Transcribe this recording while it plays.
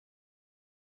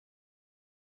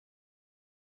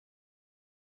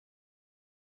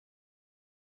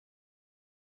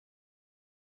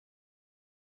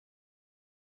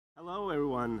Hello,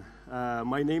 everyone.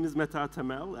 My name is Mete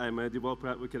Atamel. I'm a developer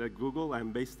advocate at Google.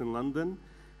 I'm based in London.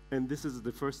 And this is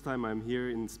the first time I'm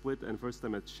here in Split and first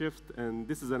time at Shift. And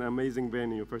this is an amazing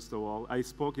venue, first of all. I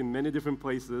spoke in many different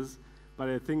places, but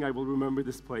I think I will remember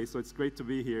this place, so it's great to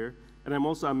be here. And I'm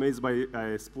also amazed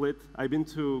by Split. I've been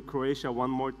to Croatia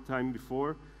one more time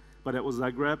before, but it was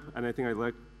Zagreb, and I think I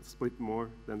like Split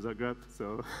more than Zagreb.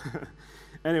 So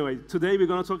anyway, today we're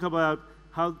going to talk about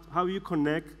how you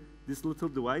connect this little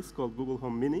device called Google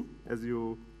Home Mini, as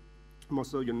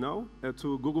most of you know,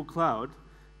 to Google Cloud.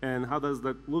 And how does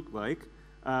that look like?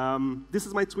 This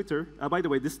is my Twitter. By the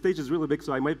way, this stage is really big,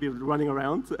 so I might be running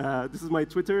around. This is my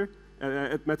Twitter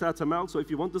at Mete Atamel. So if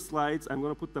you want the slides, I'm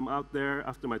going to put them out there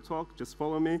after my talk. Just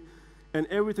follow me. And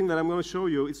everything that I'm going to show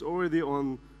you is already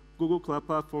on Google Cloud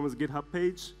Platform's GitHub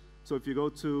page. So if you go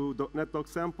to .NET Doc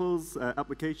Samples,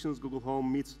 Applications, Google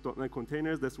Home meets .NET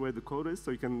Containers, that's where the code is.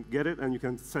 So you can get it, and you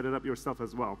can set it up yourself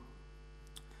as well.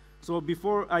 So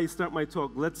before I start my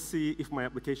talk, let's see if my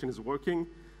application is working.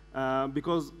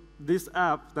 Because this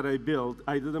app that I built,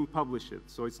 I didn't publish it,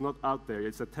 so it's not out there.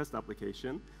 It's a test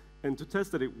application. And to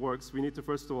test that it works, we need to,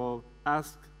 first of all,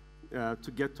 ask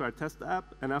to get to our test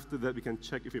app, and after that, we can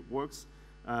check if it works.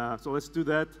 So let's do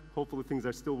that. Hopefully, things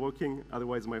are still working.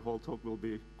 Otherwise, my whole talk will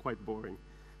be quite boring.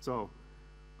 So,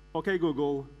 OK,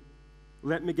 Google,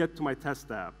 let me get to my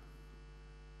test app.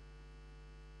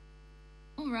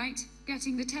 All right,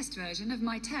 getting the test version of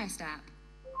my test app.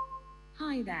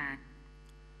 Hi there.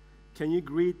 Can you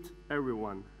greet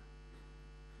everyone?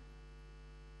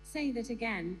 Say that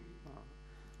again.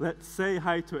 Let's say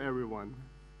hi to everyone.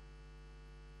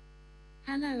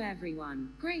 Hello,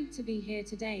 everyone. Great to be here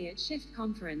today at Shift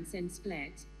Conference in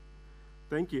Split.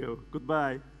 Thank you.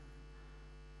 Goodbye.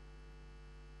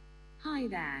 Hi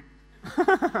there.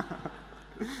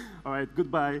 All right,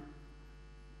 goodbye.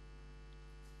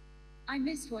 I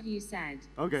missed what you said.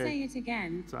 Okay. Say it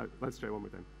again. So let's try one more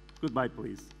time. Goodbye,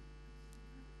 please.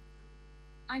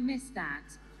 I missed that.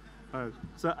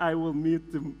 So I will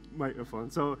mute the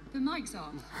microphone. So The mic's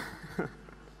off.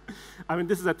 I mean,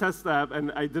 this is a test app,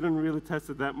 and I didn't really test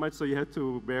it that much, so you had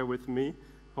to bear with me.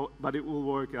 But it will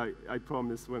work, I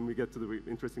promise, when we get to the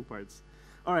interesting parts.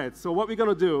 All right, so what we're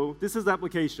going to do, this is the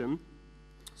application.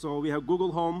 So we have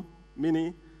Google Home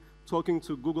Mini talking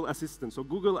to Google Assistant. So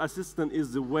Google Assistant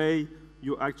is the way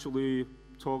you actually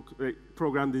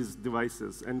program these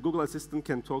devices. And Google Assistant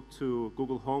can talk to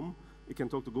Google Home. It can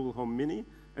talk to Google Home Mini,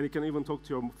 and it can even talk to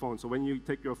your phone. So when you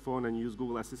take your phone and use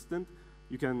Google Assistant,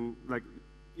 you can,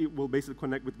 it will basically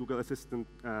connect with Google Assistant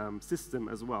system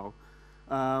as well.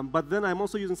 But then I'm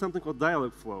also using something called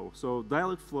Dialogflow. So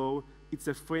Dialogflow, it's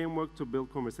a framework to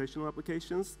build conversational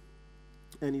applications,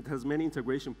 and it has many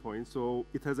integration points. So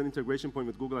it has an integration point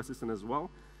with Google Assistant as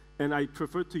well. And I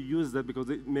prefer to use that because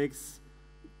it makes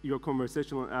your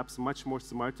conversational apps much more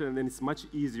smarter, and then it's much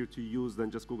easier to use than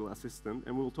just Google Assistant,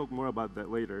 and we'll talk more about that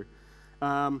later.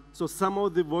 So some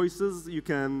of the voices you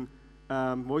can,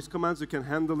 voice commands, you can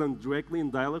handle them directly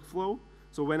in Dialogflow.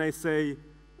 So when I say,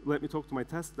 let me talk to my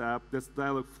test app, that's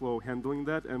Dialogflow handling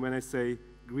that, and when I say,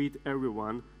 greet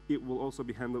everyone, it will also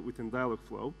be handled within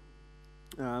Dialogflow.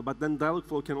 But then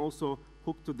Dialogflow can also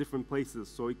hook to different places,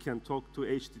 so it can talk to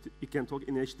it can talk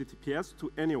in HTTPS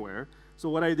to anywhere. So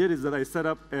what I did is that I set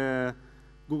up a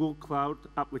Google Cloud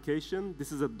application.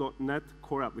 This is a .NET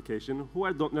Core application. Who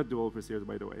are .NET developers here,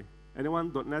 by the way?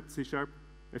 Anyone? .NET, C#?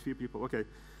 A few people, OK.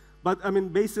 But I mean,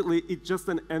 basically, it's just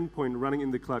an endpoint running in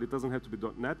the cloud. It doesn't have to be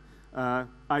 .NET.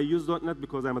 I use .NET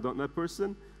because I'm a .NET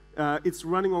person. It's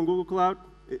running on Google Cloud,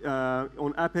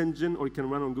 on App Engine, or it can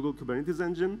run on Google Kubernetes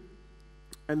Engine.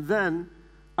 And then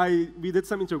we did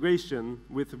some integration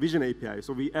with Vision API.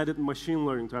 So we added machine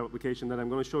learning to our application that I'm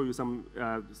going to show you some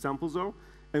samples of.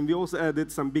 And we also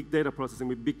added some big data processing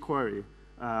with BigQuery.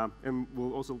 And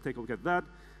we'll also take a look at that.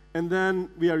 And then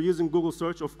we are using Google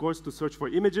Search, of course, to search for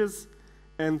images.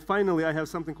 And finally, I have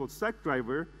something called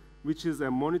Stackdriver, which is a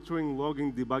monitoring,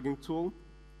 logging, debugging tool.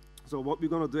 So what we're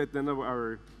going to do at the end of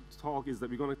our talk is that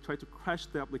we're going to try to crash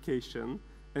the application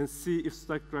and see if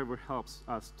Stackdriver helps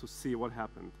us to see what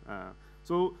happened.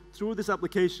 So through this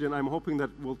application, I'm hoping that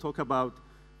we'll talk about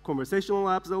conversational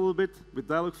apps a little bit with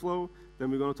Dialogflow.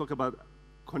 Then we're going to talk about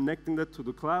connecting that to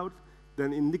the cloud.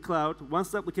 Then in the cloud,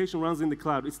 once the application runs in the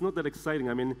cloud, it's not that exciting.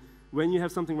 I mean, when you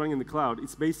have something running in the cloud,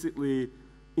 it's basically,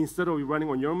 instead of running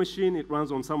on your machine, it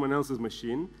runs on someone else's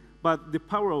machine. But the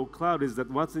power of cloud is that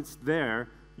once it's there,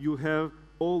 you have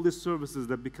all the services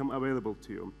that become available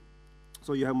to you.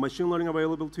 So you have machine learning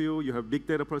available to you, you have big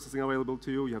data processing available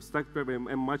to you, you have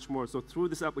Stackdriver, and much more. So through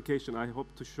this application, I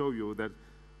hope to show you that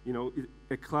You know,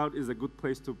 a cloud is a good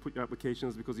place to put your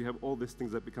applications because you have all these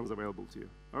things that becomes available to you.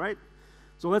 All right?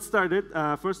 So let's start it.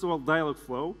 First of all,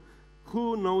 Dialogflow.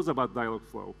 Who knows about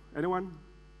Dialogflow? Anyone?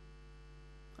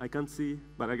 I can't see,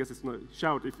 but I guess it's not.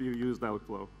 Shout if you use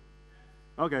Dialogflow.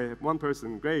 Okay, one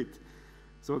person, great.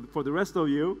 So for the rest of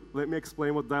you, let me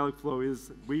explain what Dialogflow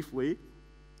is briefly.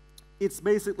 It's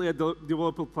basically a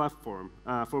developer platform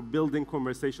for building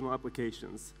conversational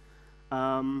applications.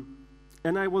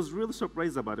 And I was really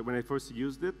surprised about it when I first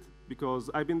used it, because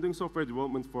I've been doing software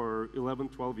development for 11,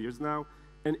 12 years now,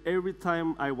 and every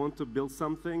time I want to build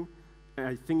something, and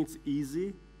I think it's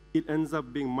easy, it ends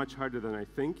up being much harder than I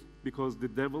think, because the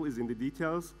devil is in the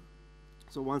details.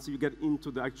 So once you get into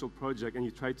the actual project and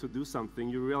you try to do something,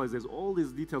 you realize there's all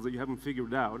these details that you haven't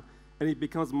figured out, and it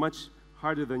becomes much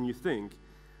harder than you think.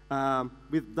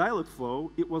 With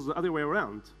Dialogflow, it was the other way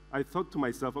around. I thought to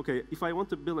myself, okay, if I want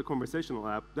to build a conversational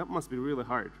app, that must be really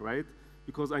hard, right?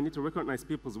 Because I need to recognize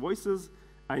people's voices,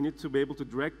 I need to be able to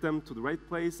direct them to the right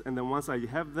place, and then once I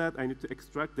have that, I need to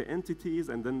extract the entities,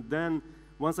 and then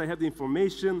once I have the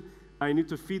information, I need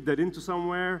to feed that into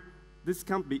somewhere. This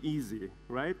can't be easy,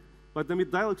 right? But then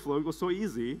with Dialogflow, it was so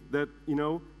easy that, you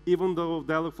know, even though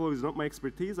Dialogflow is not my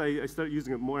expertise, I started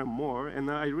using it more and more, and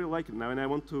I really like it now,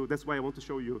 and that's why I want to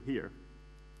show you here.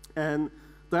 And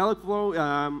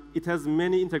Dialogflow, it has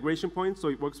many integration points, so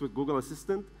it works with Google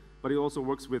Assistant, but it also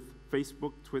works with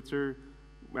Facebook, Twitter,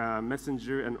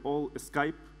 Messenger, and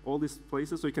Skype, all these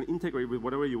places, so you can integrate with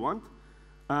whatever you want.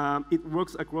 It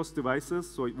works across devices,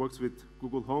 so it works with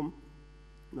Google Home,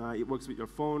 it works with your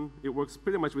phone, it works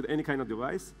pretty much with any kind of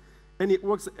device, and it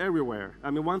works everywhere. I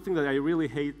mean, one thing that I really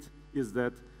hate is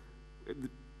that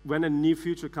when a new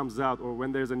feature comes out or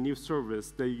when there's a new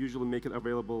service, they usually make it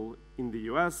available in the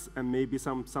US and maybe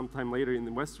sometime later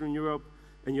in Western Europe,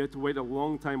 and you have to wait a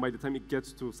long time by the time it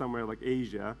gets to somewhere like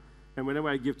Asia. And whenever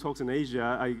I give talks in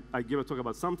Asia, I give a talk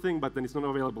about something, but then it's not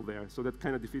available there, so that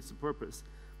kind of defeats the purpose.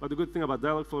 But the good thing about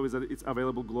Dialogflow is that it's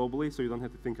available globally, so you don't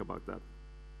have to think about that.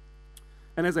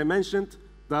 And as I mentioned,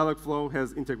 Dialogflow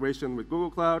has integration with Google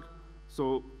Cloud,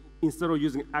 so instead of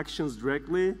using actions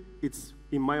directly,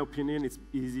 in my opinion, it's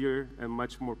easier and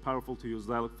much more powerful to use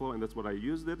Dialogflow, and that's what I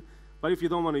used it. But if you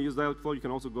don't want to use Dialogflow, you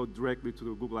can also go directly to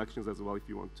the Google Actions as well if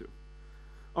you want to.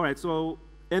 All right, so,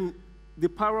 and the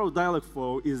power of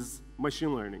Dialogflow is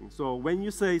machine learning. So when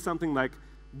you say something like,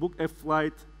 book a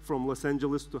flight from Los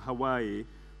Angeles to Hawaii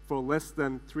for less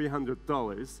than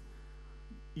 $300,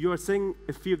 you are saying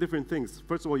a few different things.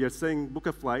 First of all, you're saying book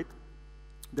a flight,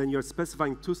 then you're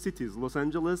specifying two cities, Los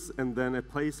Angeles and then a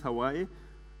place, Hawaii,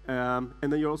 and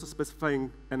then you're also specifying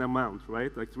an amount,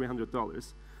 right, like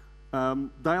 $300.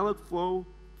 Dialogflow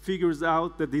figures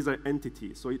out that these are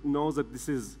entities, so it knows that this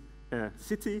is a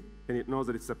city, and it knows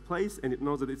that it's a place, and it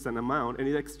knows that it's an amount, and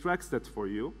it extracts that for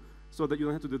you so that you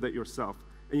don't have to do that yourself.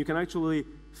 And you can actually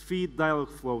feed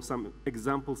Dialogflow some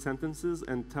example sentences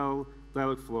and tell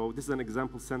Dialogflow, this is an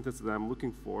example sentence that I'm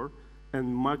looking for,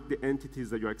 and mark the entities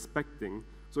that you're expecting.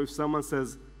 So if someone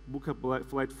says, book a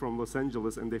flight from Los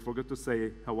Angeles, and they forget to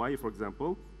say Hawaii, for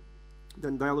example,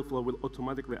 then Dialogflow will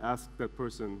automatically ask that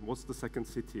person, what's the second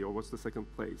city, or what's the second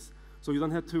place? So you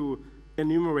don't have to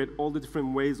enumerate all the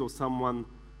different ways of someone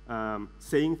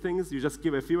saying things. You just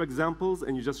give a few examples,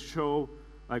 and you just show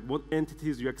like what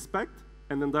entities you expect,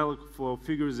 and then Dialogflow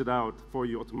figures it out for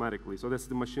you automatically. So that's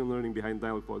the machine learning behind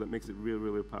Dialogflow that makes it really,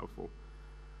 really powerful.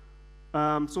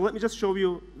 So let me just show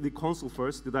you the console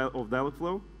first, of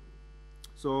Dialogflow.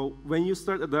 So when you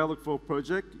start a Dialogflow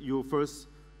project, you first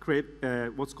create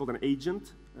what's called an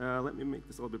agent. Let me make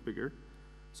this a little bit bigger.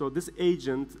 So this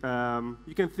agent,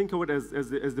 you can think of it as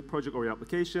the project or your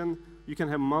application. You can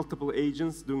have multiple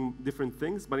agents doing different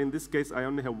things, but in this case, I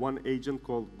only have one agent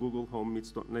called Google Home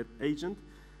Meets.net agent.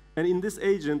 And in this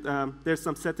agent, there's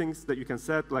some settings that you can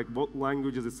set, like what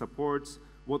languages it supports,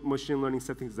 what machine learning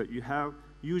settings that you have.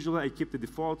 Usually, I keep the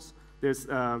defaults. There's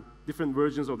different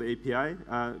versions of the API.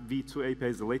 V2 API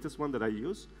is the latest one that I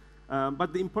use.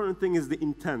 But the important thing is the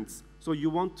intents. So you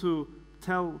want to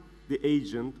tell the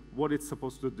agent what it's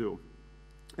supposed to do.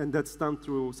 And that's done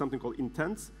through something called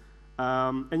intents.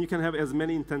 And you can have as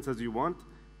many intents as you want.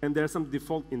 And there are some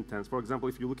default intents. For example,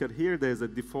 if you look at here, there's a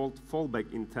default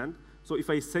fallback intent. So if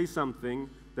I say something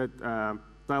that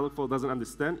Dialogflow doesn't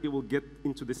understand, it will get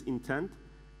into this intent,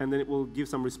 and then it will give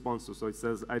some responses. So it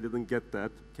says, I didn't get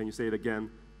that. Can you say it again?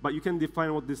 But you can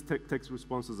define what these text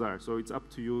responses are. So it's up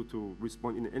to you to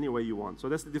respond in any way you want. So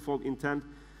that's the default intent.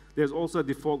 There's also a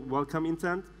default welcome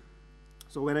intent.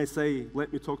 So when I say,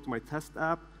 let me talk to my test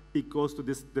app, it goes to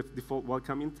this default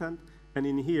welcome intent. And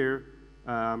in here,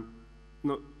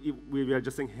 no, we are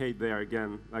just saying, hey there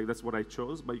again, like that's what I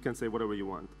chose, but you can say whatever you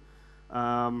want.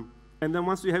 And then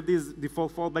once you have these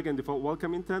default fallback and default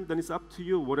welcome intent, then it's up to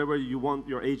you, whatever you want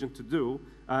your agent to do.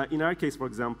 In our case, for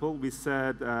example, we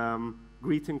said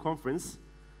greeting conference.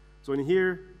 So in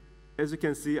here, as you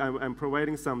can see, I'm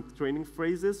providing some training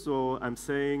phrases. So I'm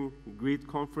saying greet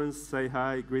conference, say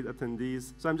hi, greet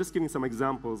attendees. So I'm just giving some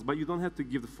examples, but you don't have to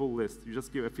give the full list. You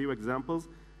just give a few examples,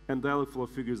 and Dialogflow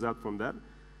figures out from that.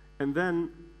 And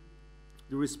then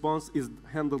the response is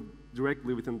handled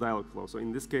directly within Dialogflow. So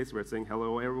in this case, we're saying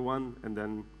hello, everyone, and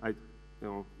then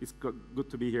it's good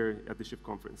to be here at the Shift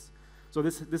conference. So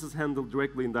this is handled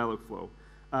directly in Dialogflow.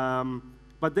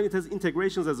 But then it has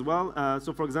integrations as well.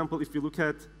 So for example, if you look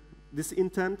at this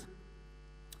intent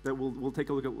that we'll take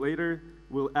a look at later,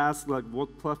 we'll ask like,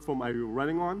 what platform are you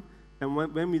running on? And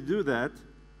when we do that,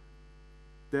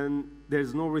 then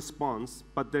there's no response,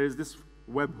 but there's this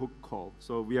webhook call.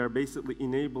 So we are basically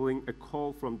enabling a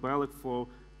call from Dialogflow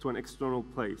to an external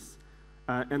place.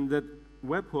 And that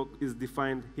webhook is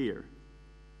defined here.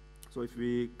 So if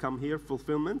we come here,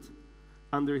 fulfillment,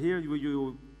 under here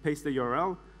you paste the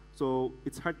URL. So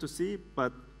it's hard to see,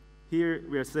 but here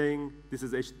we are saying this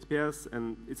is HTTPS,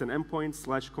 and it's an endpoint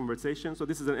 / conversation. So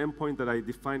this is an endpoint that I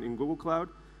defined in Google Cloud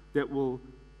that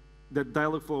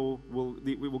Dialogflow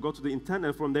we will go to the intent,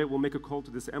 and from there we'll make a call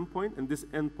to this endpoint, and this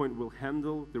endpoint will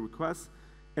handle the request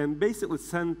and basically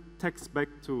send text back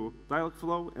to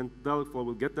Dialogflow, and Dialogflow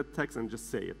will get that text and just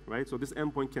say it, right? So this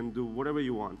endpoint can do whatever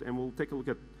you want, and we'll take a look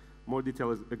at more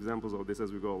detailed examples of this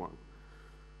as we go along.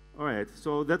 All right,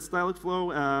 so that's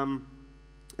Dialogflow.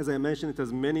 As I mentioned, it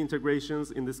has many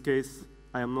integrations. In this case,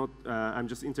 I'm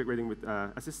just integrating with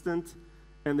Assistant,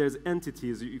 and there's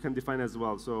entities you can define as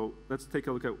well. So let's take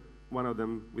a look at one of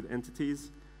them with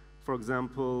entities. For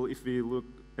example, if we look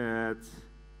at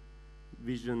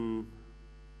Vision,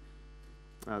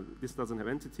 this doesn't have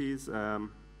entities.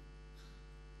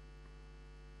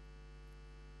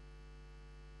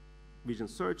 Vision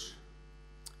search.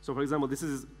 So for example,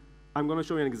 I'm going to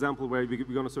show you an example where we're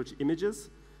going to search images.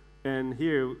 And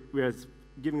here we are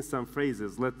giving some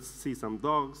phrases. Let's see some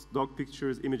dogs, dog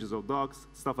pictures, images of dogs,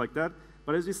 stuff like that.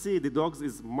 But as you see, the dogs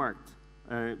is marked.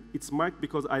 It's marked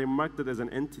because I marked it as an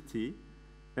entity,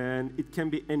 and it can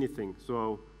be anything.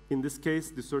 So in this case,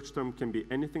 the search term can be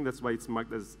anything. That's why it's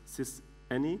marked as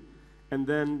sys_any. And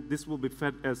then this will be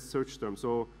fed as search term.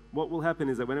 So what will happen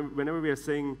is that whenever we are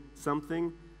saying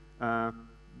something,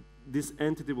 this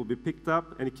entity will be picked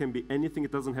up, and it can be anything.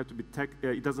 It doesn't have to be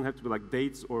it doesn't have to be like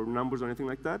dates or numbers or anything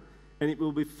like that. And it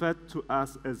will be fed to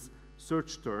us as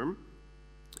search term.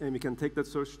 And we can take that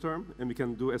search term, and we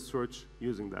can do a search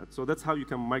using that. So that's how you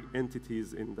can mark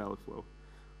entities in Dialogflow.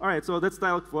 All right, so that's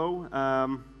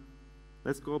Dialogflow.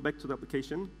 Let's go back to the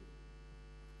application.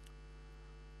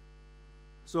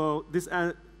 So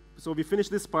we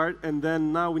finished this part, and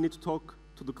then now we need to talk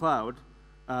to the cloud.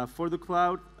 For the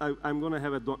cloud, I'm going to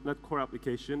have a .NET Core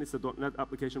application. It's a .NET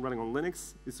application running on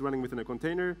Linux. It's running within a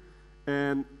container,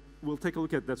 and we'll take a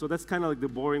look at that. So that's kind of like the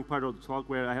boring part of the talk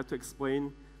where I have to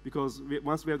explain, because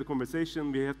once we have the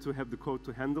conversation, we have to have the code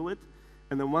to handle it.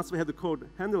 And then once we have the code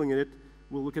handling it,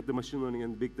 we'll look at the machine learning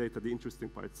and big data, the interesting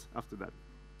parts after that.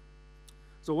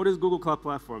 So what is Google Cloud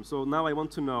Platform? So now I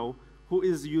want to know who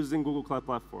is using Google Cloud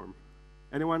Platform.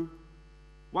 Anyone?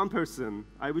 One person.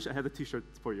 I wish I had a T-shirt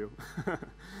for you.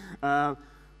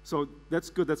 So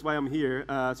that's good. That's why I'm here.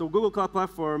 So Google Cloud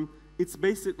Platform, it's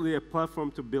basically a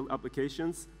platform to build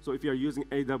applications. So if you're using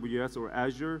AWS or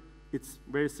Azure, it's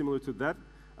very similar to that.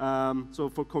 So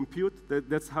for compute,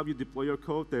 that's how you deploy your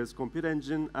code. There's Compute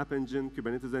Engine, App Engine,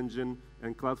 Kubernetes Engine,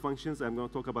 and Cloud Functions. I'm going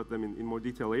to talk about them in more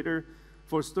detail later.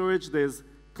 For storage, there's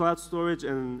Cloud Storage,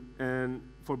 and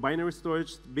for binary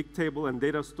storage, Bigtable and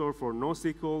Data Store for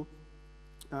NoSQL.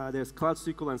 There's Cloud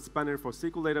SQL and Spanner for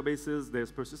SQL databases.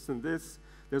 There's persistent disk.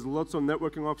 There's lots of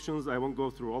networking options. I won't go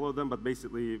through all of them, but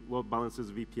basically load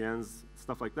balancers, VPNs,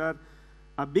 stuff like that.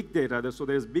 Big data, so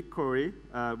there's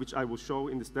BigQuery, which I will show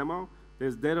in this demo.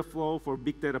 There's Dataflow for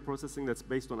big data processing that's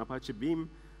based on Apache Beam.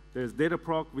 There's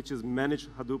Dataproc, which is managed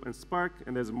Hadoop and Spark,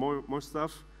 and there's more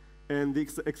stuff. And the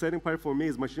exciting part for me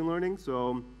is machine learning.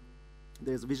 So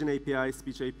there's Vision API,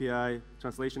 Speech API,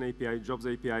 Translation API, Jobs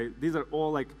API. These are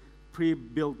all like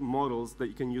pre-built models that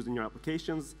you can use in your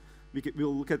applications.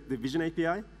 We'll look at the Vision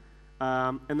API.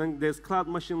 And then there's Cloud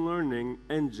Machine Learning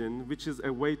Engine, which is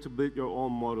a way to build your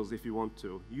own models if you want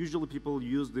to. Usually people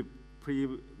use the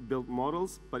pre-built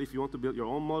models, but if you want to build your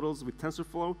own models with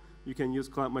TensorFlow, you can use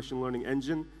Cloud Machine Learning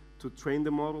Engine to train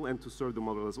the model and to serve the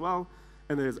model as well.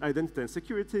 And there's identity and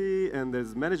security, and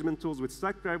there's management tools with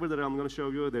Stackdriver that I'm going to show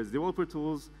you. There's developer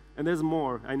tools, and there's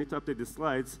more. I need to update the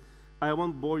slides. I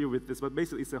won't bore you with this, but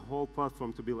basically it's a whole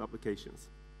platform to build applications.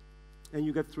 And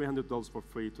you get $300 for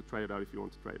free to try it out if you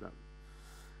want to try it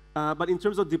out. But in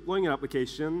terms of deploying an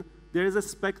application, there is a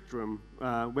spectrum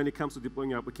when it comes to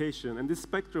deploying your application. And this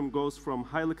spectrum goes from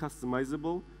highly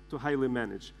customizable to highly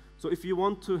managed. So if you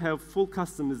want to have full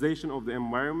customization of the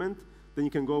environment, then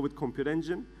you can go with Compute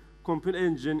Engine. Compute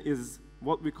Engine is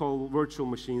what we call virtual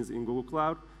machines in Google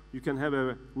Cloud. You can have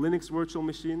a Linux virtual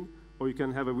machine, or you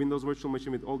can have a Windows virtual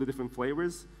machine with all the different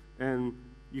flavors. And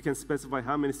you can specify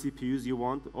how many CPUs you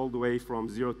want, all the way from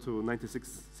 0 to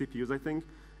 96 CPUs, I think.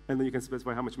 And then you can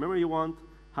specify how much memory you want,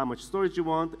 how much storage you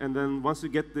want, and then once you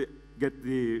get the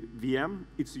VM,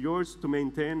 it's yours to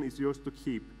maintain, it's yours to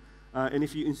keep. And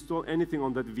if you install anything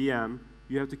on that VM,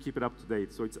 you have to keep it up to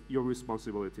date, so it's your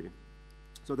responsibility.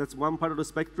 So that's one part of the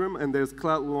spectrum, and there's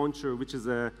Cloud Launcher, which is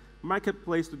a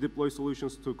marketplace to deploy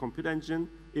solutions to Compute Engine.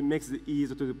 It makes it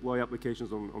easier to deploy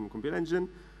applications on Compute Engine.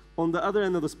 On the other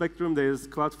end of the spectrum, there's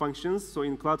Cloud Functions. So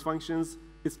in Cloud Functions,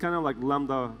 it's kind of like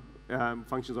Lambda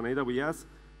functions on AWS.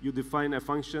 You define a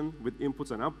function with inputs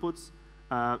and outputs,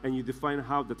 and you define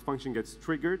how that function gets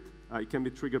triggered. It can be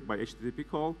triggered by HTTP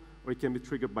call, or it can be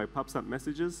triggered by PubSub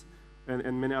messages,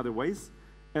 and many other ways.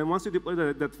 And once you deploy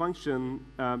that function,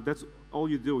 that's all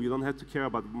you do. You don't have to care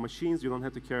about machines. You don't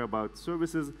have to care about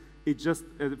services. It's just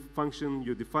a function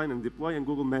you define and deploy, and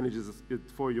Google manages it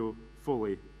for you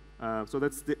fully. So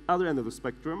that's the other end of the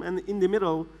spectrum. And in the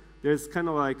middle, there's kind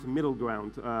of like middle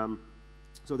ground.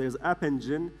 So there's App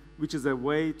Engine, which is a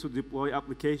way to deploy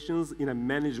applications in a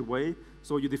managed way.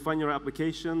 So you define your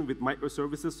application with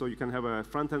microservices, so you can have a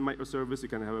front-end microservice, you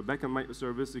can have a back-end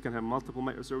microservice, you can have multiple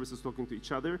microservices talking to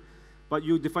each other. But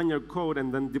you define your code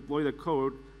and then deploy the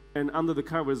code, and under the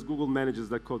covers, Google manages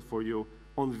that code for you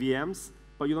on VMs,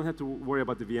 but you don't have to worry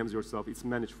about the VMs yourself. It's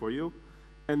managed for you.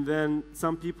 And then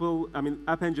some people, I mean,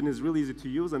 App Engine is really easy to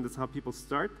use, and that's how people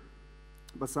start.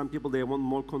 But some people, they want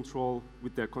more control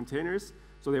with their containers,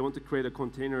 so they want to create a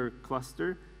container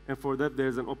cluster. And for that,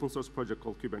 there's an open source project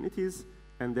called Kubernetes,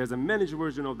 and there's a managed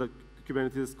version of the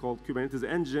Kubernetes called Kubernetes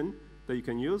Engine that you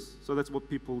can use. So that's what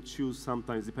people choose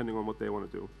sometimes, depending on what they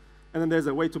want to do. And then there's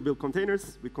a way to build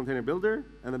containers with Container Builder,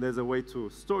 and then there's a way to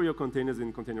store your containers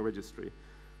in Container Registry.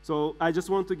 So I just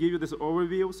want to give you this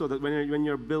overview so that when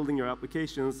you're building your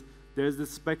applications, there's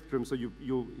this spectrum, so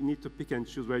you need to pick and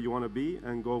choose where you want to be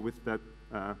and go with that,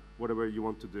 whatever you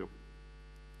want to do.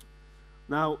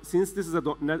 Now, since this is a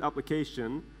 .NET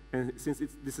application, and since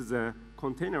this is a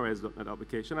containerized .NET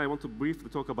application, I want to briefly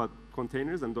talk about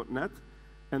containers and .NET.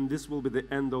 And this will be the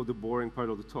end of the boring part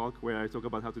of the talk, where I talk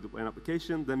about how to deploy an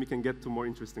application. Then we can get to more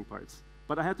interesting parts.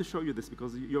 But I had to show you this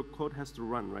because your code has to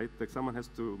run, right? Like someone has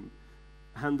to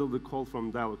handle the call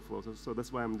from Dialogflow. So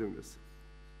that's why I'm doing this.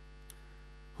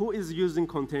 Who is using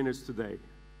containers today?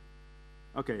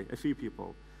 OK, a few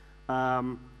people.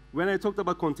 When I talked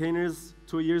about containers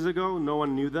 2 years ago, no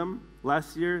one knew them.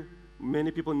 Last year,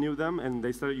 many people knew them, and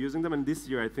they started using them. And this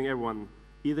year, I think everyone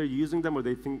either using them or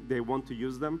they think they want to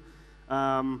use them.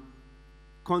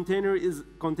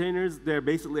 Containers, they're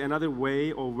basically another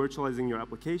way of virtualizing your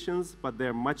applications, but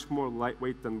they're much more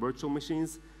lightweight than virtual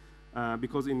machines.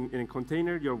 Because in a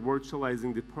container, you're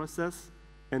virtualizing the process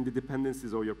and the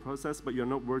dependencies of your process, but you're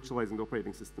not virtualizing the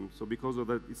operating system. So because of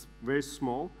that, it's very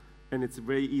small, and it's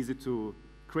very easy to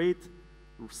create,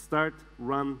 start,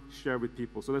 run, share with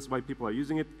people. So that's why people are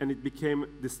using it, and it became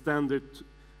the standard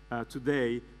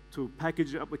today to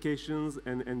package your applications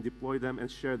and deploy them and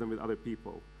share them with other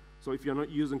people. So if you're not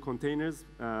using containers,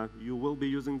 you will be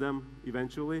using them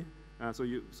eventually. So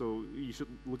you should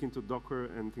look into Docker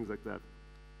and things like that.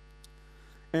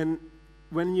 And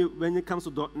when it comes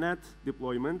to .NET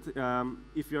deployment,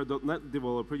 if you're a .NET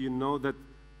developer, you know that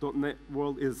 .NET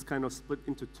world is kind of split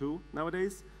into two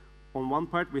nowadays. On one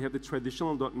part, we have the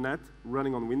traditional .NET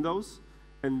running on Windows,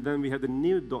 and then we have the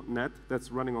new .NET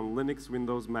that's running on Linux,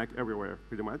 Windows, Mac, everywhere,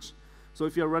 pretty much. So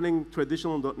if you're running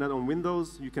traditional .NET on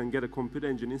Windows, you can get a Compute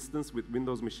Engine instance with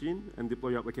Windows machine and deploy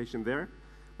your application there.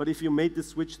 But if you made the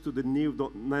switch to the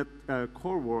new .NET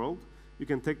Core world, you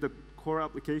can take the core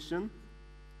application,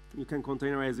 you can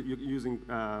containerize it using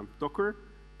Docker,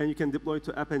 and you can deploy it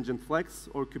to App Engine Flex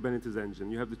or Kubernetes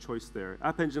Engine. You have the choice there.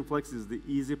 App Engine Flex is the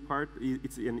easy part.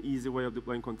 It's an easy way of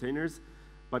deploying containers.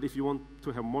 But if you want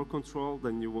to have more control,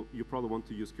 then you probably want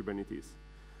to use Kubernetes.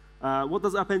 What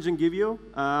does App Engine give you?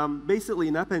 Basically,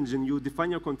 in App Engine, you define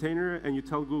your container, and you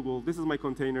tell Google, this is my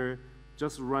container.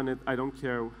 Just run it. I don't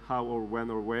care how or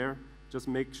when or where. Just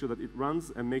make sure that it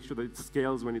runs and make sure that it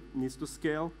scales when it needs to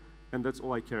scale. And that's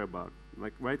all I care about,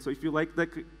 right? So if you like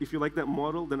that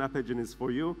model, then App Engine is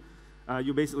for you.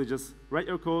 You basically just write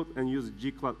your code and use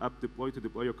gcloud app deploy to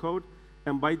deploy your code.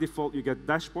 And by default, you get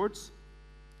dashboards.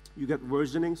 You get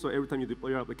versioning, so every time you deploy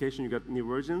your application, you get new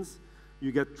versions.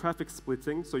 You get traffic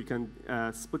splitting, so you can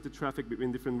split the traffic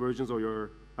between different versions of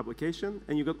your application.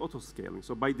 And you get auto-scaling.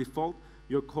 So by default,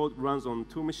 your code runs on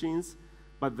 2 machines,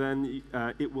 but then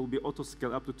it will be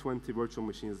auto-scale up to 20 virtual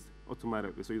machines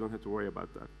automatically, so you don't have to worry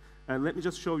about that. And let me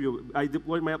just show you, I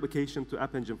deployed my application to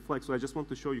App Engine Flex, so I just want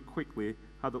to show you quickly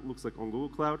how that looks like on Google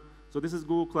Cloud. So this is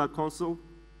Google Cloud Console,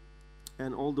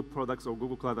 and all the products of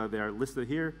Google Cloud are listed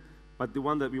here. But the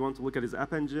one that we want to look at is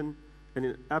App Engine. And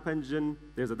in App Engine,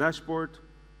 there's a dashboard.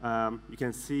 You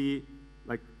can see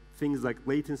things like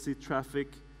latency, traffic,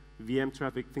 VM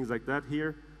traffic, things like that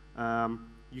here.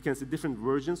 You can see different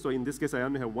versions. So in this case, I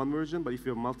only have 1 version, but if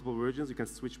you have multiple versions, you can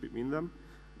switch between them.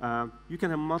 You can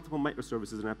have multiple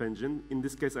microservices in App Engine. In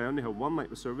this case, I only have 1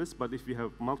 microservice, but if you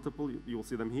have multiple, you will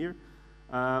see them here.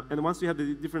 And once you have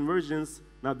the different versions,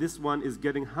 now this one is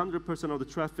getting 100% of the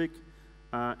traffic,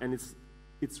 and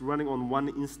it's running on 1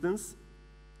 instance,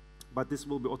 but this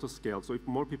will be auto-scaled. So if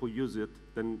more people use it,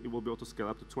 then it will be auto-scaled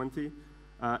up to 20.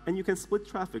 And you can split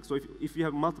traffic. So if you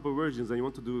have multiple versions and you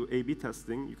want to do A/B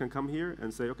testing, you can come here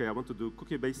and say, OK, I want to do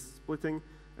cookie-based splitting,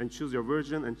 and choose your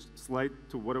version and slide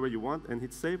to whatever you want, and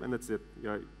hit save, and that's it.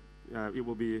 It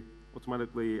will be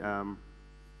automatically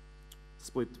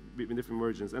split between different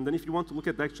versions. And then if you want to look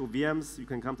at the actual VMs, you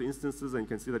can come to instances, and you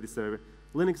can see that it's a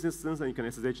Linux instance, and you can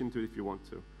SSH into it if you want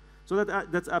to. So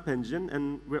that's App Engine,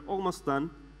 and we're almost done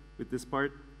with this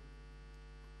part.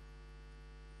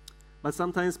 But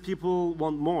sometimes people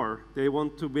want more. They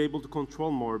want to be able to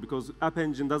control more, because App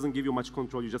Engine doesn't give you much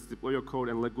control. You just deploy your code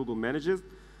and let Google manage it.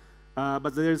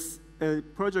 But there's a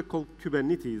project called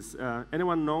Kubernetes.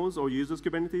 Anyone knows or uses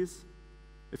Kubernetes?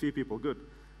 A few people, good.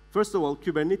 First of all,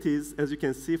 Kubernetes, as you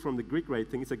can see from the Greek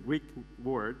writing, it's a Greek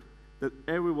word that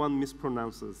everyone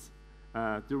mispronounces.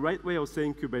 The right way of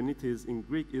saying Kubernetes in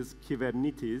Greek is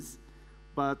Kybernetes,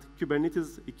 but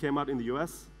Kubernetes, it came out in the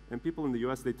US, and people in the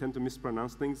US, they tend to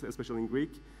mispronounce things, especially in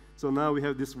Greek. So now we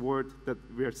have this word that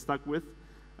we are stuck with.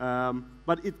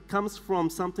 But it comes from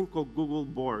something called Google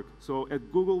Borg. So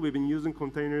at Google, we've been using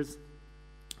containers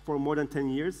for more than 10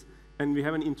 years, and we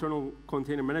have an internal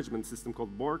container management system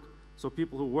called Borg. So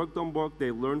people who worked on Borg,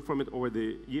 they learned from it over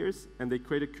the years, and they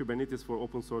created Kubernetes for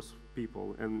open source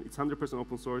people. And it's 100%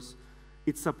 open source.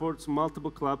 It supports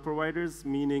multiple cloud providers,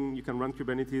 meaning you can run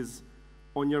Kubernetes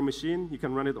on your machine. You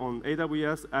can run it on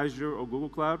AWS, Azure, or Google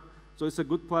Cloud. So it's a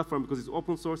good platform because it's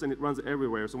open source and it runs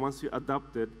everywhere. So once you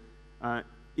adopt it,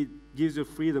 it gives you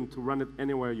freedom to run it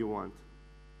anywhere you want.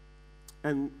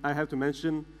 And I have to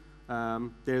mention,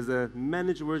 there's a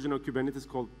managed version of Kubernetes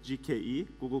called GKE,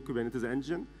 Google Kubernetes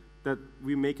Engine, that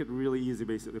we make it really easy,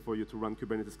 basically, for you to run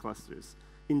Kubernetes clusters.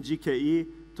 In GKE,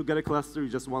 to get a cluster, you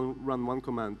just run 1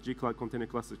 command, gcloud container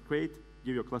cluster create,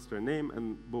 give your cluster a name,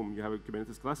 and boom, you have a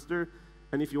Kubernetes cluster.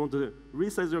 And if you want to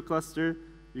resize your cluster,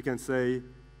 you can say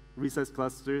resize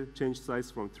cluster, change size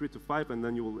from 3 to 5, and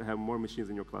then you will have more machines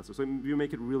in your cluster. So you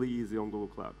make it really easy on Google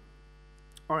Cloud.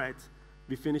 All right,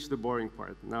 we finished the boring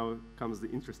part. Now comes the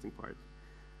interesting part.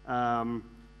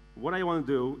 What I want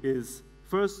to do is,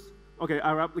 first, OK,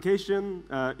 our application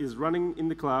is running in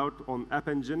the cloud on App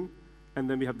Engine, and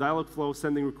then we have Dialogflow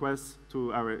sending requests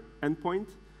to our endpoint.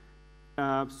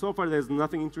 So far, there's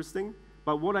nothing interesting.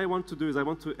 But what I want to do is I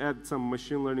want to add some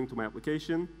machine learning to my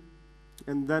application.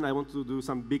 And then I want to do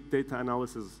some big data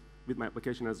analysis with my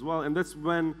application as well. And that's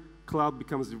when cloud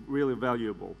becomes really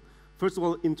valuable. First of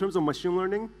all, in terms of machine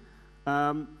learning,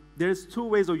 there's 2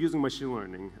 ways of using machine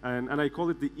learning. And I call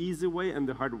it the easy way and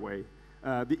the hard way.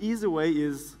 The easy way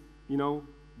is,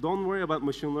 don't worry about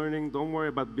machine learning. Don't worry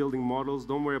about building models.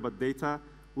 Don't worry about data.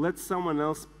 Let someone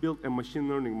else build a machine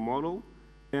learning model,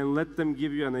 and let them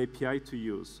give you an API to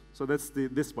use. So that's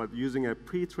this part, using a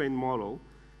pre-trained model.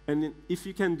 And if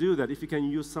you can do that, if you can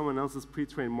use someone else's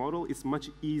pre-trained model, it's a much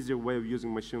easier way of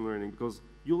using machine learning, because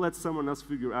you let someone else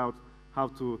figure out how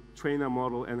to train a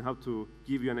model and how to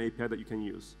give you an API that you can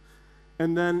use.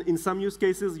 And then in some use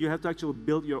cases, you have to actually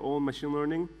build your own machine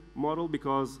learning model,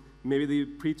 because maybe the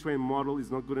pre-trained model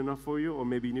is not good enough for you, or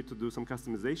maybe you need to do some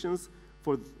customizations.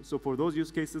 So for those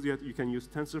use cases, you can use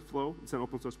TensorFlow. It's an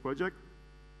open source project.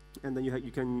 And then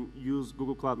you can use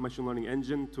Google Cloud Machine Learning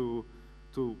Engine to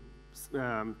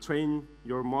train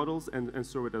your models and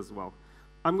serve it as well.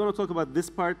 I'm going to talk about this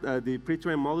part, the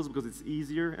pre-trained models, because it's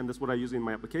easier, and that's what I use in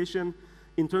my application.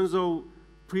 In terms of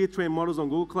pre-trained models on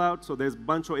Google Cloud, so there's a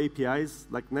bunch of APIs,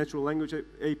 like natural language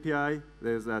API,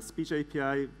 there's a speech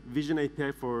API, vision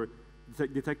API for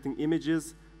detecting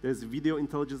images, there's video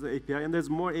intelligence API, and there's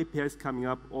more APIs coming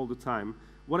up all the time.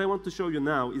 What I want to show you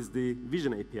now is the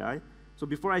vision API. So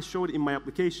before I show it in my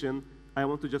application, I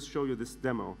want to just show you this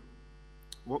demo.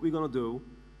 What we're going to do,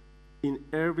 in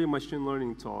every machine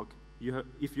learning talk,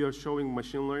 if you're showing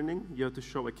machine learning, you have to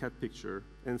show a cat picture,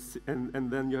 and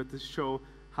then you have to show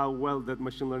how well that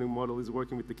machine learning model is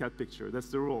working with the cat picture. That's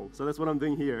the rule. So that's what I'm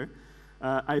doing here.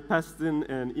 I passed in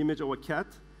an image of a cat,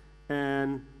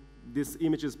 and this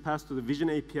image is passed to the Vision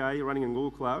API running in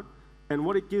Google Cloud. And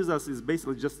what it gives us is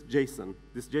basically just JSON.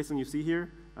 This JSON you see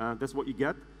here, that's what you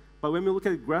get. But when we look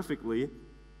at it graphically,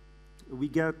 we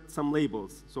get some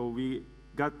labels. So we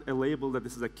got a label that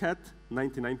this is a cat,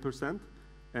 99%,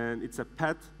 and it's a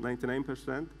pet,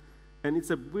 99%, and it's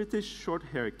a British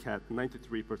short-haired cat,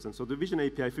 93%. So the Vision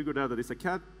API figured out that it's a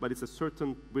cat, but it's a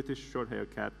certain British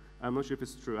short-haired cat. I'm not sure if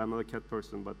it's true. I'm not a cat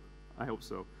person, but I hope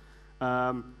so.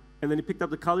 And then it picked up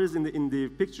the colors in the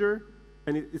picture,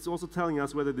 and it's also telling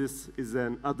us whether this is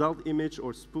an adult image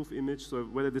or spoof image, so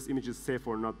whether this image is safe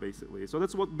or not, basically. So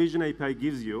that's what Vision API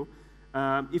gives you.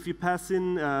 If you pass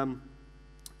in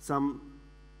some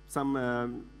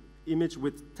image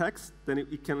with text, then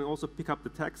it can also pick up the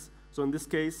text. So in this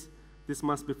case, this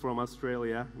must be from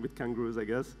Australia, with kangaroos, I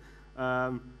guess.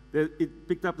 It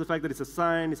picked up the fact that it's a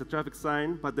sign, it's a traffic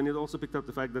sign, but then it also picked up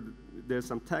the fact that there's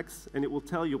some text, and it will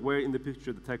tell you where in the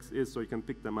picture the text is, so you can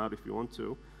pick them out if you want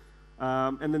to.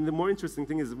 And then the more interesting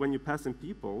thing is when you pass in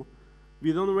people,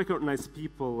 we don't recognize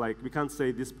people, like we can't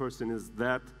say this person is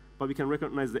that, but we can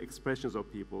recognize the expressions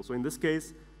of people. So in this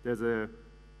case, there's a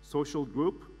social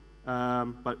group,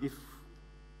 but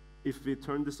if we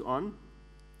turn this on,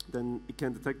 then it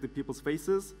can detect the people's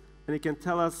faces, and it can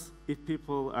tell us if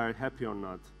people are happy or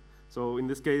not. So in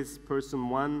this case, person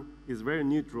 1 is very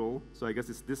neutral, so I guess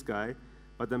it's this guy,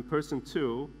 but then person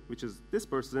 2, which is this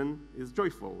person, is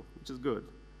joyful, which is good,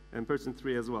 and person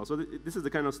 3 as well. So this is the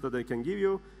kind of stuff that it can give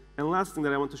you. And last thing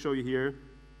that I want to show you here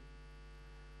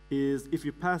is if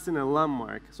you pass in a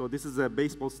landmark. So this is a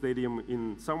baseball stadium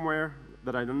in somewhere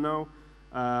that I don't know.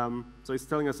 So it's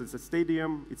telling us it's a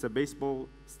stadium, it's a baseball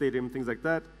stadium, things like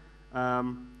that.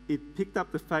 It picked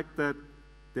up the fact that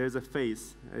there's a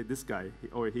face, this guy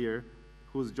over here,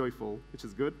 who's joyful, which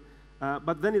is good.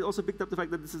 But then it also picked up the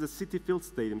fact that this is a Citi Field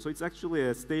stadium. So it's actually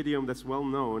a stadium that's well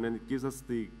known, and it gives us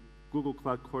the Google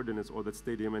Cloud coordinates of that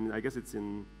stadium, and I guess it's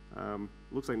in,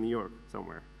 looks like New York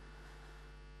somewhere.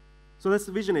 So that's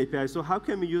the Vision API. So how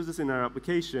can we use this in our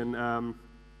application?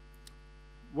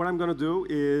 What I'm going to do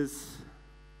is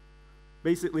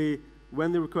basically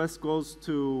when the request goes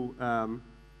to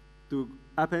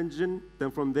App Engine,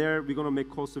 then from there we're going to make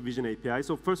calls to Vision API.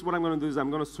 So first what I'm going to do is I'm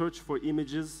going to search for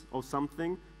images of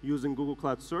something using Google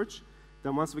Cloud Search.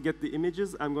 Then once we get the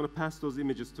images, I'm going to pass those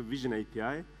images to Vision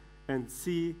API and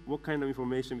see what kind of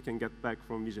information we can get back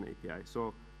from Vision API.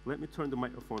 So let me turn the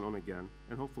microphone on again,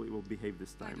 and hopefully it will behave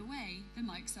this time. By the way, the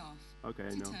mic's off. Okay, I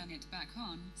know. To turn it back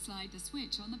on, slide the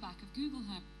switch on the back of Google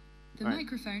Hub. The All right.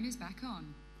 microphone is back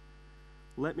on.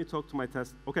 Let me talk to my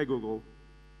test. Okay, Google,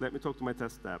 let me talk to my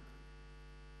test app.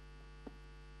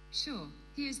 Sure,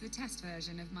 here's the test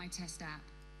version of my test app.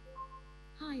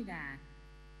 Hi there.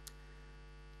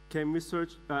 Can we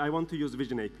search? I want to use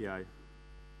Vision API.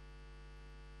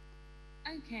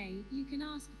 Okay, you can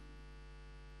ask.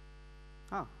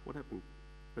 Ah, what happened?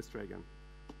 Let's try again.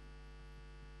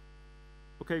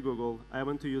 Okay, Google, I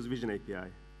want to use Vision API.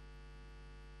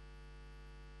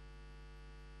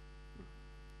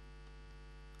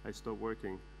 I stopped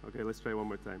working. Okay, let's try one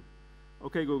more time.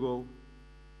 Okay, Google,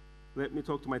 let me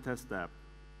talk to my test app.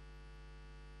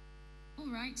 All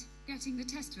right, getting the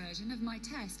test version of my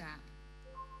test app.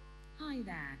 Hi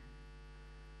there.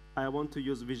 I want to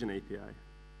use Vision API.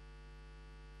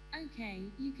 Okay,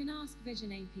 you can ask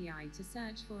Vision API to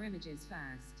search for images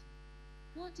first.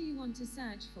 What do you want to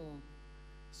search for?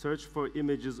 Search for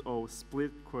images of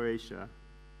Split, Croatia.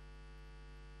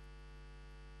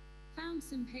 Found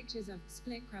some pictures of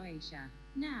Split, Croatia.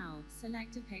 Now,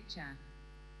 select a picture.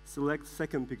 Select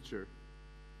second picture.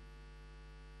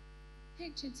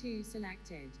 Picture 2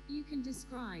 selected. You can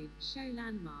describe, show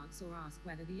landmarks, or ask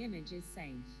whether the image is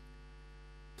safe.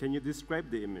 Can you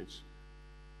describe the image?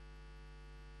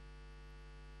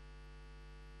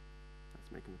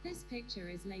 This picture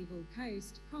is labeled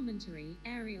Coast, Promontory,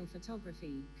 Aerial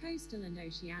Photography, Coastal and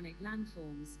Oceanic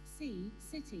Landforms, Sea,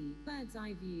 City, Bird's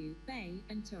Eye View, Bay,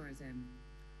 and Tourism.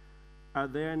 Are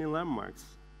there any landmarks?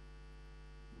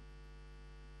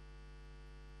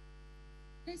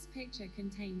 This picture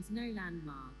contains no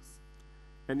landmarks.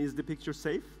 And is the picture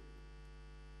safe?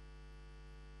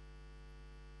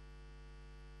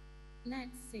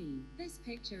 Let's see. This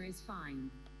picture is fine.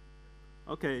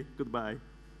 Okay, goodbye.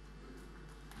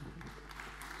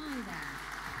 Hi there.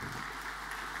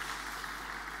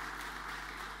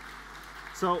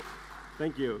 So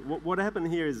Thank you. What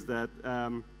happened here is that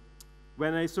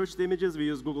when I search the images, we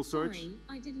use Google search. Sorry,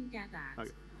 I didn't get that.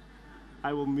 Okay.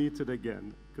 I will mute it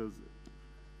again, because...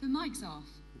 The mic's off.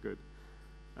 Good.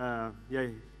 Yeah,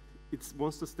 it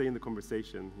wants to stay in the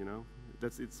conversation, you know?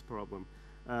 That's its problem.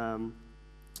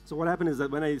 So what happened is that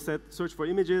when I said search for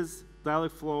images,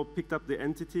 Dialogflow picked up the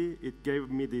entity. It gave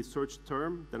me the search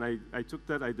term. Then I took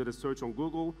that, I did a search on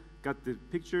Google, got the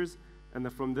pictures, and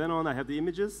then from then on, I have the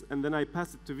images, and then I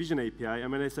passed it to Vision API.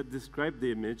 And when I said describe the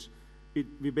image,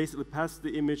 we basically passed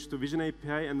the image to Vision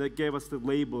API, and that gave us the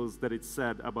labels that it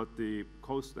said about the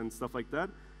coast and stuff like that.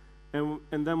 And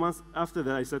then once after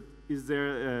that, I said, is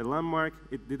there a landmark?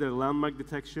 It did a landmark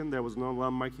detection. There was no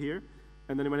landmark here.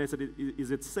 And then when I said,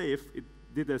 is it safe? It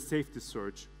did a safety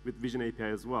search with Vision API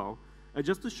as well.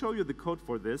 Just to show you the code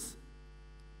for this,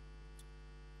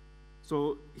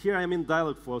 so here I am in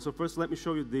Dialogflow. So first, let me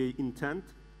show you the intent.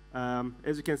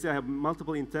 As you can see, I have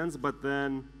multiple intents, but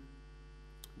then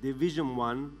the Vision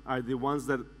one are the ones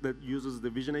that uses the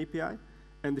Vision API.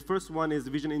 And the first one is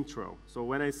Vision intro. So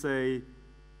when I say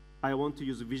I want to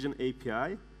use Vision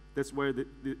API, that's where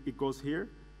it goes here.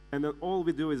 And then all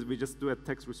we do is we just do a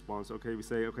text response. Okay, we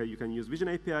say, okay, you can use Vision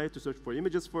API to search for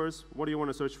images first. What do you want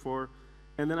to search for?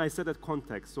 And then I set that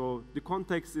context. So the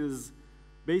context is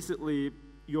basically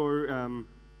your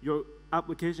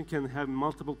application can have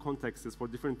multiple contexts for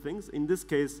different things. In this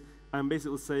case, I'm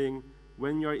basically saying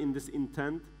when you're in this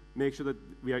intent, make sure that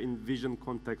we are in Vision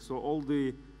context. So all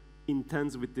the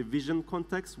intents with the Vision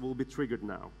context will be triggered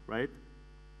now, right?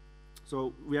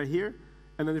 So we are here.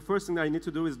 And then the first thing that I need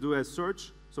to do is do a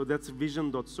search. So that's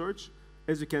vision.search.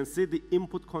 As you can see, the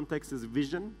input context is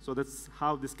Vision. So that's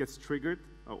how this gets triggered,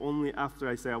 only after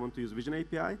I say I want to use Vision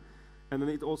API. And then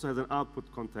it also has an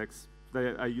output context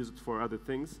that I use it for other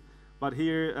things. But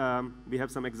here we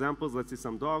have some examples. Let's see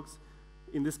some dogs.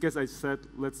 In this case, I said,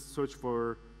 let's search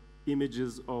for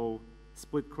images of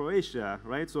split Croatia,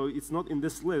 right? So it's not in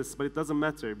this list, but it doesn't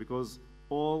matter because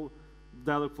all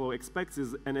Dialogflow expects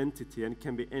is an entity, and it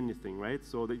can be anything, right?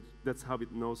 So that's how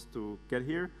it knows to get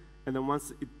here. And then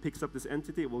once it picks up this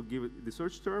entity, it will give it the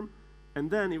search term,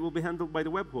 and then it will be handled by the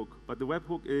webhook. But the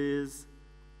webhook is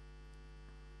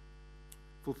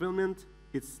fulfillment.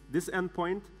 It's this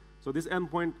endpoint. So this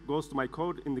endpoint goes to my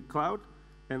code in the cloud.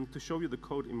 And to show you the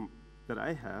code that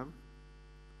I have,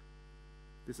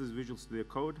 this is Visual Studio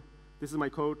Code. This is my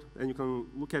code, and you can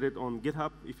look at it on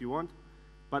GitHub if you want.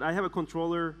 But I have a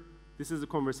controller. This is a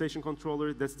conversation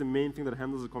controller. That's the main thing that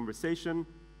handles the conversation.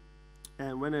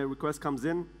 And when a request comes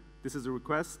in, this is a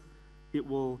request. It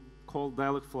will call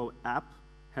Dialogflow app,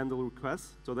 handle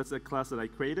requests. So that's a class that I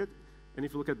created. And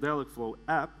if you look at Dialogflow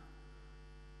app,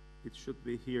 it should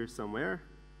be here somewhere.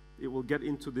 It will get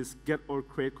into this get or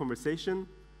create conversation.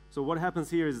 So what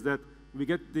happens here is that we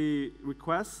get the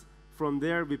request. From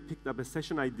there, we picked up a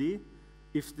session ID.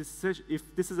 If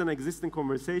this is an existing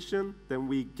conversation, then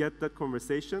we get that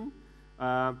conversation.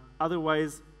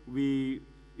 Otherwise,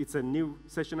 it's a new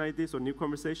session ID, so new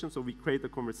conversation. So we create a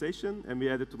conversation, and we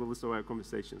add it to the list of our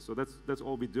conversations. So that's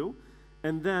all we do.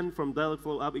 And then from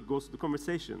Dialogflow app, it goes to the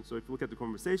conversation. So if you look at the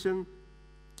conversation,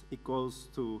 it goes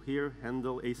to here,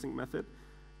 handle async method.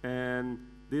 And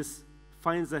this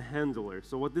finds a handler.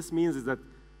 So what this means is that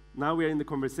now we are in the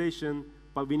conversation,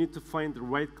 but we need to find the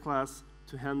right class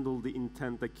to handle the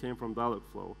intent that came from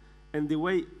Dialogflow. And the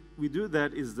way we do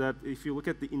that is that if you look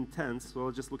at the intents, so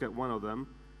I'll just look at one of them.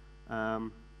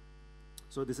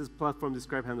 So this is platform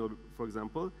describe handler, for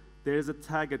example. There is a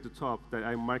tag at the top that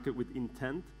I mark it with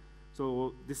intent.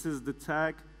 So this is the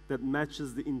tag that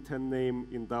matches the intent name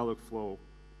in Dialogflow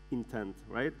intent,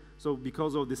 right? So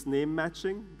because of this name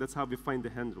matching, that's how we find the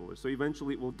handler. So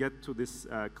eventually it will get to this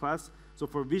class. So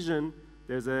for vision,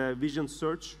 there's a vision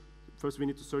search. First we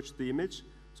need to search the image.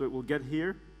 So it will get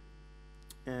here,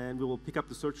 and we will pick up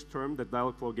the search term that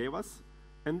Dialogflow gave us.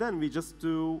 And then we just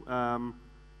do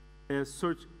a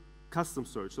search, custom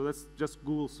search. So that's just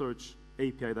Google search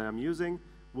API that I'm using.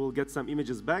 We'll get some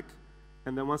images back.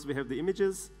 And then once we have the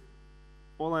images,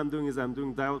 all I'm doing is I'm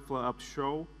doing Dialogflow app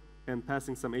show and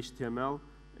passing some HTML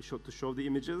to show the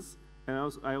images. And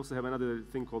I also have another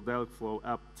thing called Dialogflow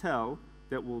app tell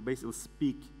that will basically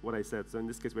speak what I said. So in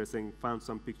this case, we're saying found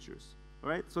some pictures. All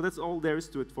right? So that's all there is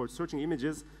to it for searching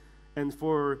images. And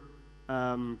for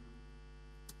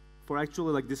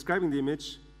actually like describing the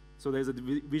image, so there's a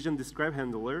vision describe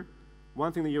handler.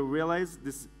 One thing that you'll realize,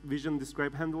 this vision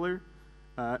describe handler,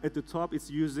 at the top, it's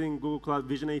using Google Cloud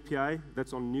Vision API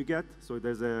that's on NuGet. So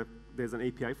there's an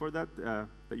API for that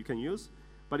that you can use.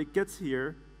 But it gets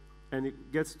here, and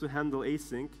it gets to handle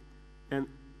async. And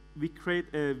we create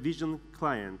a Vision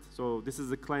client. So this is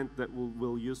the client that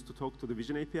we'll use to talk to the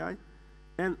Vision API.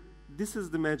 And this is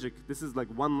the magic. This is like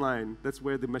one line. That's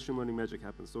where the machine learning magic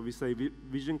happens. So we say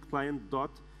vision client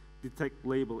dot detect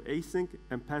label async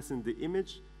and pass in the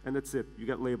image, and that's it. You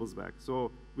get labels back. So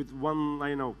with one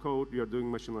line of code, you're doing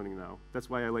machine learning now.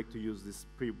 That's why I like to use these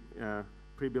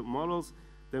pre-built models.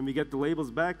 Then we get the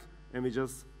labels back, and we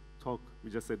just talk.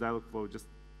 We just say dialog flow, just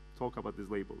talk about these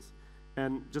labels.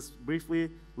 And just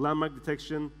briefly, landmark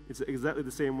detection, it's exactly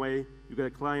the same way. You get a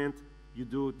client, you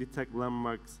do detect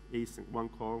landmarks async, one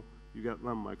call, you get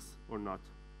landmarks or not.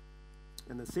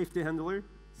 And the safety handler,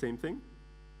 same thing.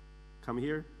 Come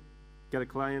here, get a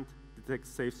client, detect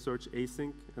safe search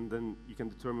async, and then you can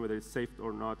determine whether it's safe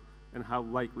or not, and how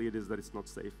likely it is that it's not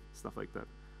safe, stuff like that.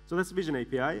 So that's Vision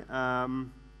API.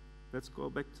 Let's go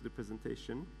back to the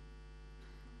presentation.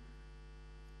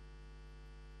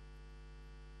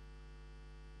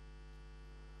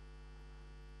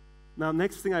 Now,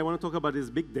 next thing I want to talk about is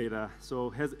big data.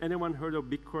 So has anyone heard of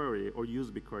BigQuery or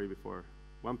used BigQuery before?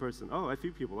 One person. Oh, a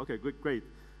few people. Okay, good, great.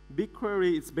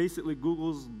 BigQuery, it's basically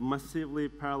Google's massively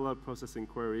parallel processing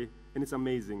query, and it's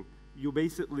amazing. You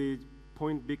basically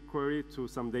point BigQuery to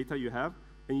some data you have,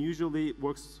 and usually it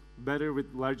works better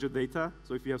with larger data.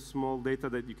 So if you have small data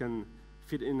that you can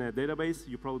fit in a database,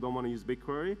 you probably don't want to use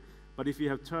BigQuery. But if you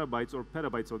have terabytes or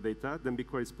petabytes of data, then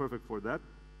BigQuery is perfect for that.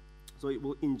 So it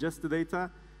will ingest the data,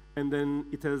 and then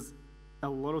it has a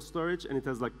lot of storage, and it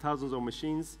has like thousands of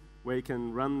machines where it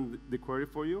can run the query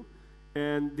for you.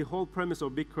 And the whole premise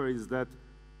of BigQuery is that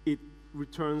it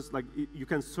returns, like, you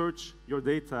can search your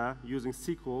data using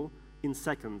SQL in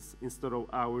seconds instead of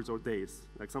hours or days.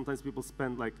 Like, sometimes people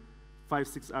spend like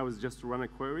 5-6 hours just to run a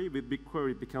query. With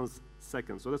BigQuery, it becomes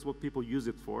seconds. So that's what people use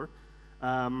it for.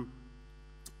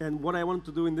 And what I want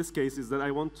to do in this case is that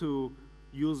I want to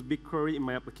use BigQuery in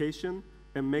my application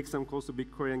and make some calls to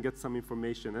BigQuery and get some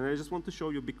information. And I just want to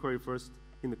show you BigQuery first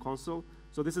in the console.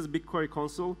 So this is BigQuery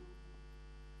console.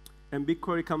 And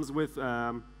BigQuery comes with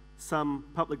some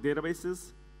public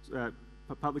databases,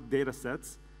 public data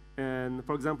sets. And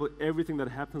for example, everything that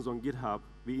happens on GitHub,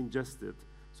 we ingest it.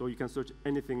 So you can search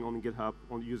anything on GitHub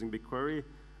using BigQuery.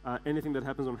 Anything that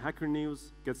happens on Hacker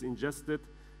News gets ingested.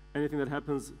 Anything that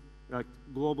happens, like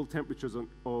global temperatures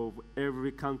of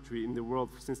every country in the world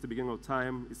since the beginning of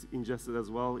time is ingested as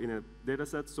well in a data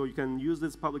set. So you can use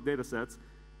these public data sets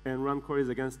and run queries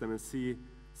against them and see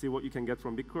what you can get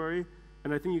from BigQuery.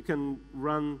 And I think you can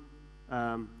run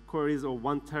queries of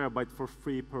 1 terabyte for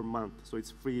free per month. So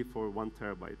it's free for 1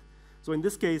 terabyte. So in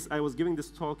this case, I was giving this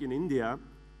talk in India.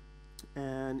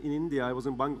 And in India, I was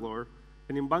in Bangalore.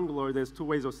 And in Bangalore, there's 2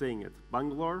 ways of saying it,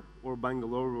 Bangalore or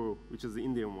Bangalore, which is the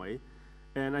Indian way.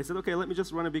 And I said, OK, let me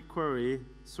just run a BigQuery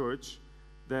search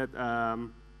that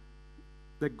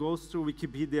goes through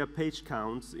Wikipedia page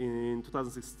counts in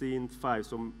 2016-5,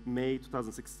 so May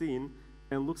 2016,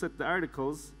 and looks at the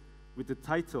articles with the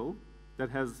title that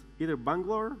has either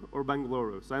Bangalore or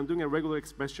Bangalore. So I'm doing a regular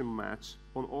expression match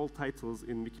on all titles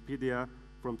in Wikipedia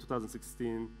from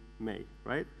 2016 May,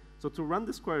 right? So to run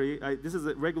this query, this is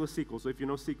a regular SQL. So if you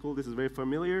know SQL, this is very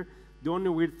familiar. The only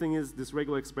weird thing is this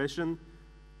regular expression.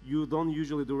 You don't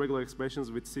usually do regular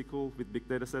expressions with SQL, with big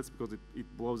data sets, because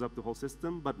it blows up the whole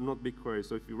system, but not BigQuery.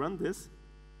 So if you run this,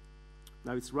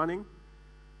 now it's running.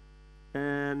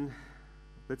 And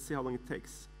let's see how long it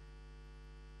takes.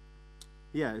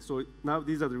 Yeah, so now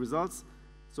these are the results.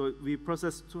 So we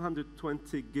processed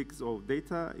 220 gigs of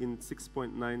data in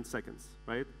 6.9 seconds,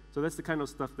 right? So that's the kind of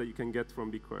stuff that you can get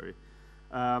from BigQuery.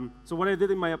 So what I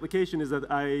did in my application is that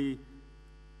I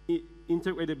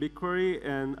integrated BigQuery,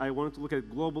 and I wanted to look at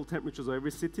global temperatures of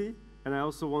every city, and I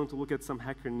also wanted to look at some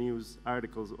Hacker News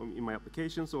articles in my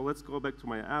application. So let's go back to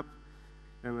my app,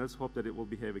 and let's hope that it will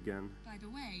behave again. By the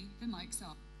way, the mic's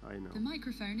off. I know. The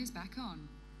microphone is back on.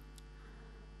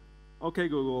 OK,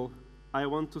 Google, I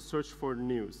want to search for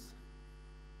news.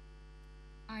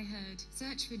 I heard,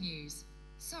 search for news.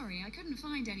 Sorry, I couldn't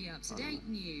find any up-to-date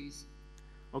news.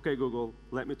 OK, Google,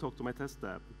 let me talk to my test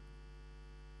app.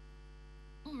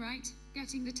 All right,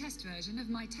 getting the test version of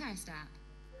my test app.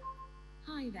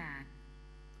 Hi there.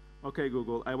 OK,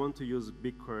 Google, I want to use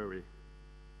BigQuery.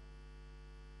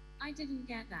 I didn't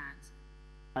get that.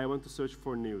 I want to search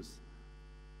for news.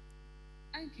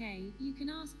 OK, you can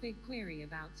ask BigQuery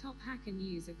about top Hacker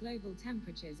News or global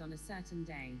temperatures on a certain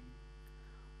day.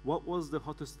 What was the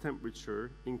hottest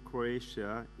temperature in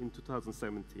Croatia in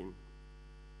 2017?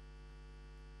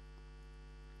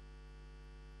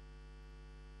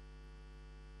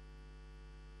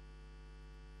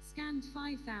 Scanned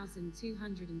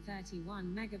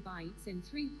 5,231 megabytes in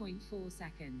 3.4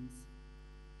 seconds.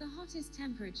 The hottest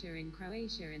temperature in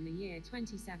Croatia in the year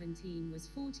 2017 was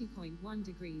 40.1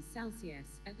 degrees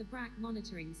Celsius at the Brac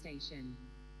monitoring station.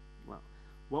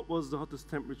 what was the hottest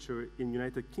temperature in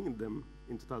United Kingdom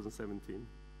in 2017?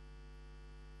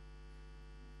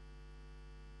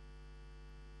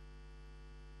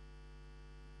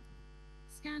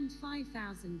 Scanned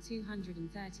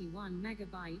 5,231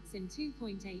 megabytes in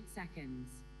 2.8 seconds.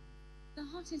 The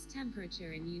hottest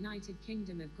temperature in United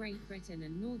Kingdom of Great Britain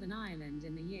and Northern Ireland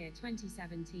in the year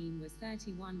 2017 was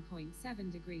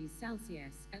 31.7 degrees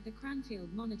Celsius at the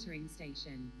Cranfield Monitoring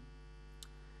Station.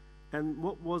 And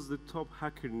what was the top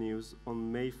hacker news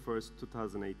on May 1st,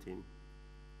 2018?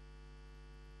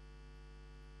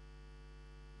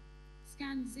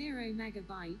 Scanned 0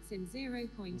 megabytes in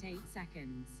 0.8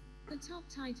 seconds. The top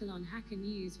title on Hacker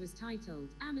News was titled,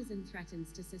 Amazon threatens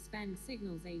to suspend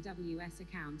Signal's AWS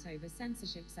account over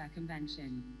censorship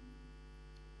circumvention.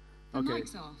 The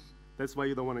mic's off. That's why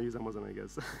you don't want to use Amazon, I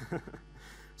guess.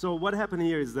 So what happened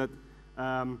here is that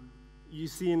you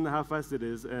see in how fast it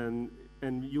is, and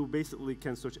you basically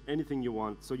can search anything you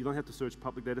want. So you don't have to search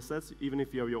public data sets. Even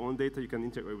if you have your own data, you can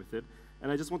integrate with it. And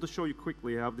I just want to show you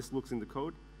quickly how this looks in the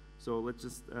code. So let's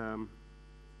just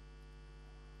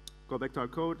go back to our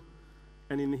code.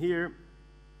 And in here,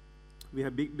 we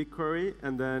have BigQuery.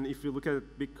 And then if you look at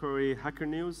BigQuery Hacker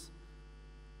News,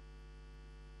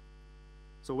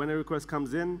 so when a request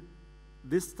comes in,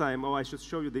 this time, I should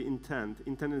show you the intent.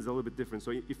 Intent is a little bit different.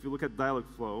 So if you look at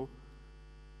Dialogflow,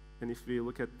 and if we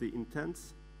look at the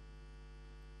intents,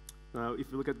 if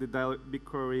you look at the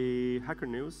BigQuery Hacker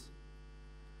News,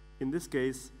 in this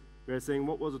case, we are saying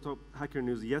what was the top Hacker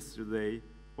News yesterday,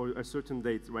 or a certain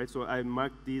date, right? So I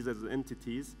marked these as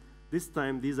entities. This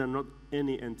time, these are not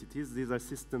any entities. These are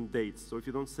system dates. So if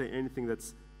you don't say anything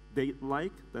that's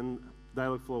date-like, then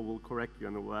Dialogflow will correct you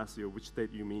and it will ask you which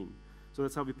date you mean. So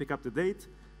that's how we pick up the date.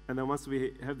 And then once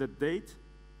we have that date,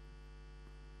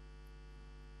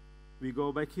 we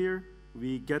go back here.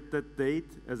 We get that date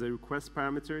as a request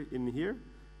parameter in here.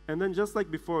 And then just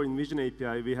like before in Vision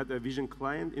API, we had a Vision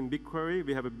client. In BigQuery,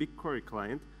 we have a BigQuery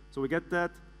client. So we get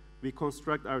that. We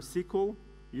construct our SQL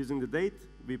using the date.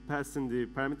 We pass in the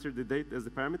parameter, the date as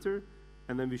the parameter.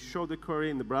 And then we show the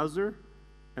query in the browser.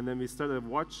 And then we start a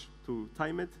watch to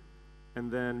time it.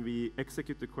 And then we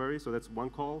execute the query. So that's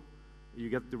one call. You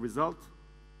get the result.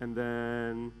 And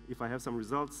then if I have some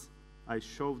results, I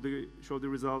show the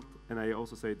result. And I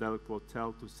also say Dialogflow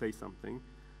tell to say something.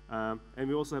 And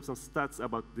we also have some stats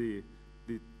about the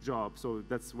job. So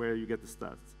that's where you get the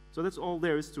stats. So that's all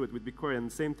there is to it with BigQuery.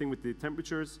 And same thing with the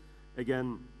temperatures.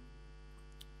 Again,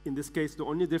 in this case, the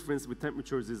only difference with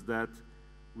temperatures is that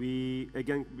we,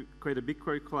 again, create a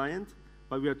BigQuery client,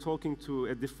 but we are talking to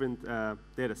a different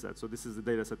data set. So this is the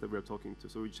data set that we are talking to.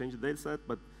 So we change the data set,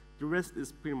 but the rest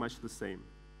is pretty much the same.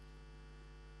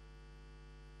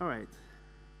 All right.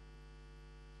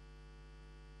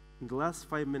 In the last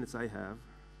 5 minutes I have,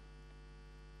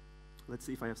 let's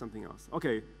see if I have something else.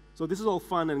 OK, so this is all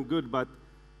fun and good, but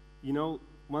you know,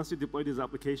 once you deploy these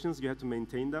applications, you have to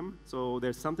maintain them. So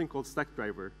there's something called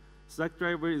Stackdriver.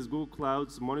 Stackdriver is Google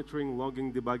Cloud's monitoring,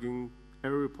 logging, debugging,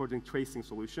 error reporting, tracing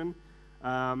solution.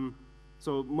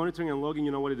 So monitoring and logging,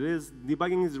 you know what it is.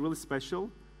 Debugging is really special.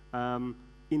 In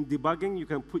debugging, you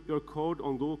can put your code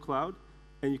on Google Cloud,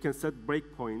 and you can set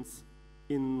breakpoints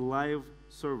in live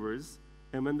servers.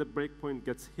 And when the breakpoint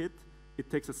gets hit, it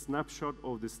takes a snapshot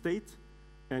of the state.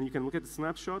 And you can look at the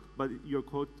snapshot, but your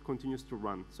code continues to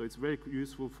run. So it's very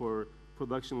useful for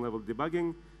production-level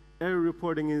debugging. Error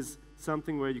reporting is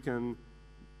something where you can,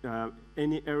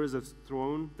 any errors that's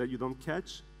thrown that you don't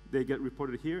catch, they get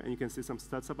reported here, and you can see some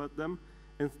stats about them.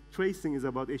 And tracing is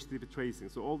about HTTP tracing.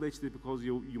 So all the HTTP calls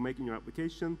you make in your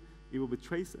application, it will be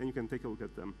traced, and you can take a look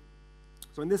at them.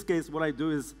 So in this case, what I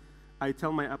do is I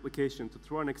tell my application to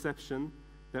throw an exception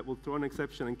that will throw an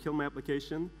exception and kill my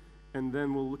application. And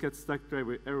then we'll look at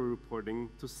Stackdriver error reporting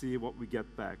to see what we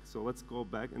get back. So let's go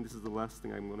back, and this is the last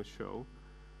thing I'm going to show.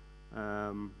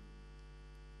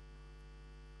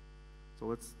 So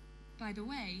let's. By the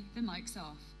way, the mic's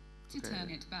off. To turn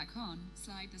it back on,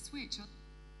 slide the switch on.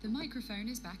 The microphone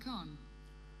is back on.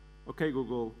 OK,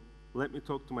 Google, let me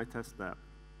talk to my test app.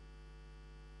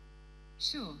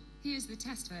 Sure, here's the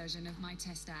test version of my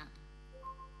test app.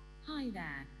 Hi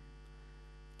there.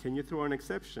 Can you throw an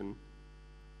exception?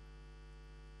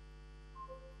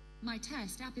 My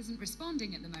test app isn't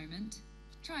responding at the moment.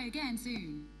 Try again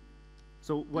soon.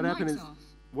 So what happened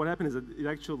is that it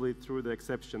actually threw the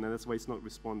exception, and that's why it's not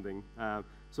responding.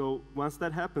 So once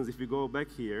that happens, if you go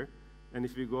back here, and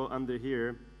if you go under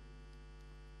here,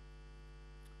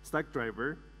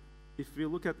 Stackdriver, if you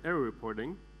look at error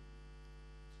reporting,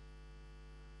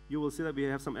 you will see that we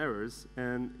have some errors,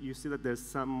 and you see that there's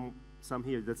some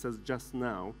here that says just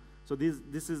now. So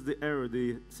this is the error,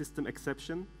 the system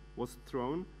exception was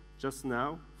thrown just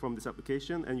now from this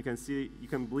application, and you can see, you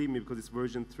can believe me because it's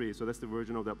version 3, so that's the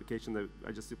version of the application that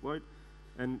I just deployed.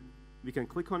 And we can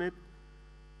click on it,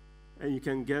 and you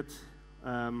can get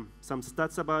some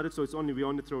stats about it. So it's only, we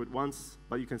only throw it once,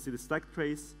 but you can see the stack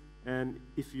trace. And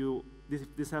if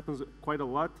this happens quite a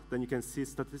lot, then you can see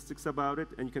statistics about it,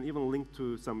 and you can even link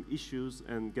to some issues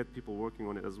and get people working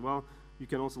on it as well. You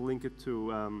can also link it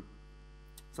to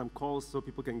some calls, so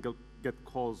people can get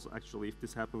calls actually if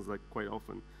this happens like quite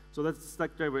often. So that's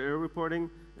stack driver error reporting,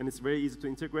 and it's very easy to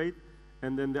integrate.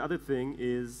 And then the other thing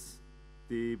is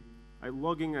the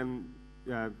logging, and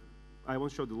I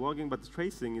won't show the logging, but the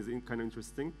tracing is kind of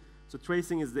interesting. So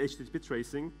tracing is the HTTP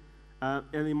tracing.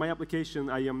 And in my application,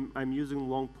 I'm using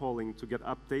long polling to get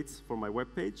updates for my web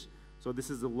page. So this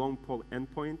is the long poll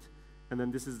endpoint, and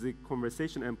then this is the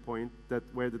conversation endpoint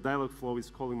where the dialog flow is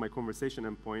calling my conversation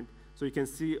endpoint. So you can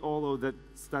see all of that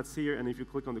stats here, and if you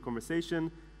click on the conversation,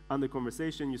 under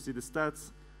conversation, you see the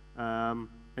stats,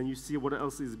 and you see what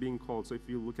else is being called. So if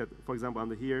you look at, for example,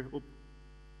 under here,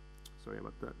 sorry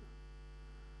about that.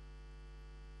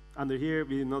 Under here,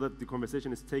 we know that the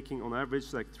conversation is taking on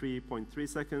average like 3.3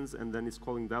 seconds, and then it's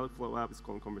calling dialog flow up, it's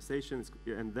calling conversation,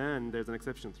 and then there's an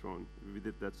exception thrown. We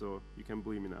did that, so you can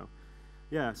believe me now.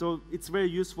 Yeah, so it's very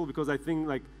useful because I think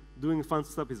like doing fun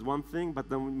stuff is one thing, but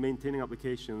then maintaining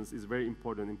applications is very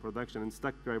important in production, and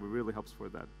Stack Driver really helps for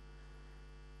that.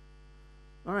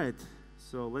 All right,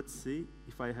 so let's see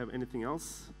if I have anything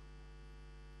else.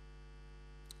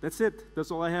 That's it.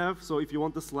 That's all I have. So if you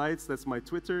want the slides, that's my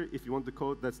Twitter. If you want the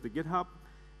code, that's the GitHub.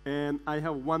 And I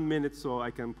have 1 minute, so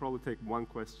I can probably take one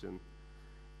question.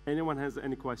 Anyone has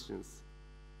any questions?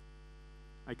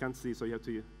 I can't see, so you have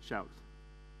to shout.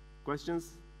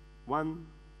 Questions? 1,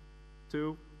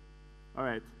 2? All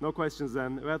right, no questions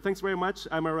then. Well, thanks very much.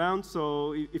 I'm around,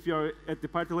 so if you're at the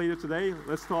party later today,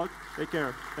 let's talk. Take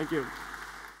care. Thank you.